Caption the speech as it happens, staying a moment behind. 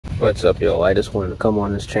What's up, y'all? I just wanted to come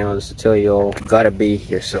on this channel just to tell y'all, you gotta be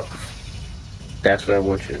yourself. That's what I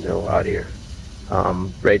want you to know out here.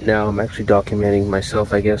 Right now I'm actually documenting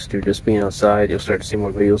myself, I guess, through just being outside. You'll start to see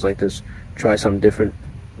more videos like this. Try something different.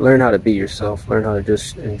 Learn how to be yourself. Learn how to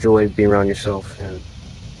just enjoy being around yourself. And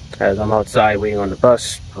as I'm outside waiting on the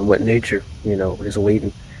bus, I'm with nature, you know, just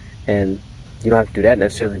waiting. And you don't have to do that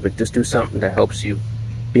necessarily, but just do something that helps you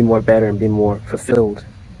be more better and be more fulfilled.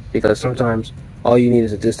 Because sometimes all you need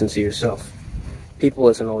is a distance to yourself. People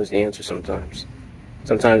isn't always the answer sometimes.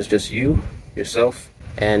 Sometimes it's just you, yourself,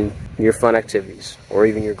 and your fun activities, or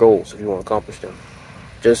even your goals if you want to accomplish them.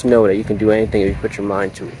 Just know that you can do anything if you put your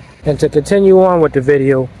mind to it. And to continue on with the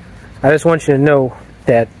video, I just want you to know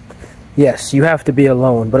that, yes, you have to be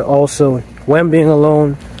alone, but also, when being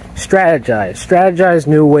alone, strategize. Strategize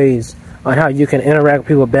new ways on how you can interact with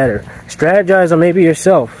people better. Strategize on maybe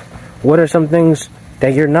yourself. What are some things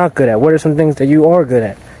that you're not good at? What are some things that you are good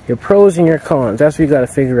at? Your pros and your cons. That's what you got to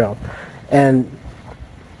figure out. And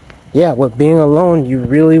yeah, with being alone, you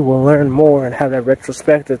really will learn more and have that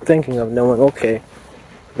retrospective thinking of knowing, okay,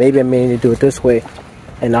 maybe I may need to do it this way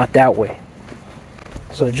and not that way.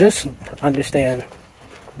 So just understand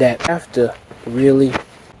that after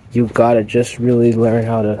you gotta just really learn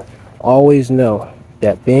how to always know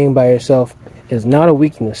that being by yourself is not a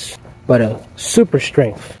weakness, but a super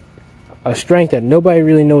strength. A strength that nobody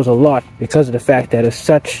really knows a lot because of the fact that it's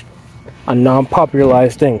such a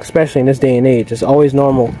non-popularized thing, especially in this day and age. It's always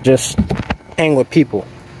normal just hang with people.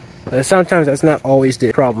 But sometimes that's not always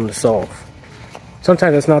the problem to solve.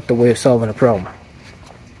 Sometimes that's not the way of solving a problem.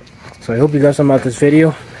 So I hope you got something out of this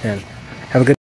video, and have a good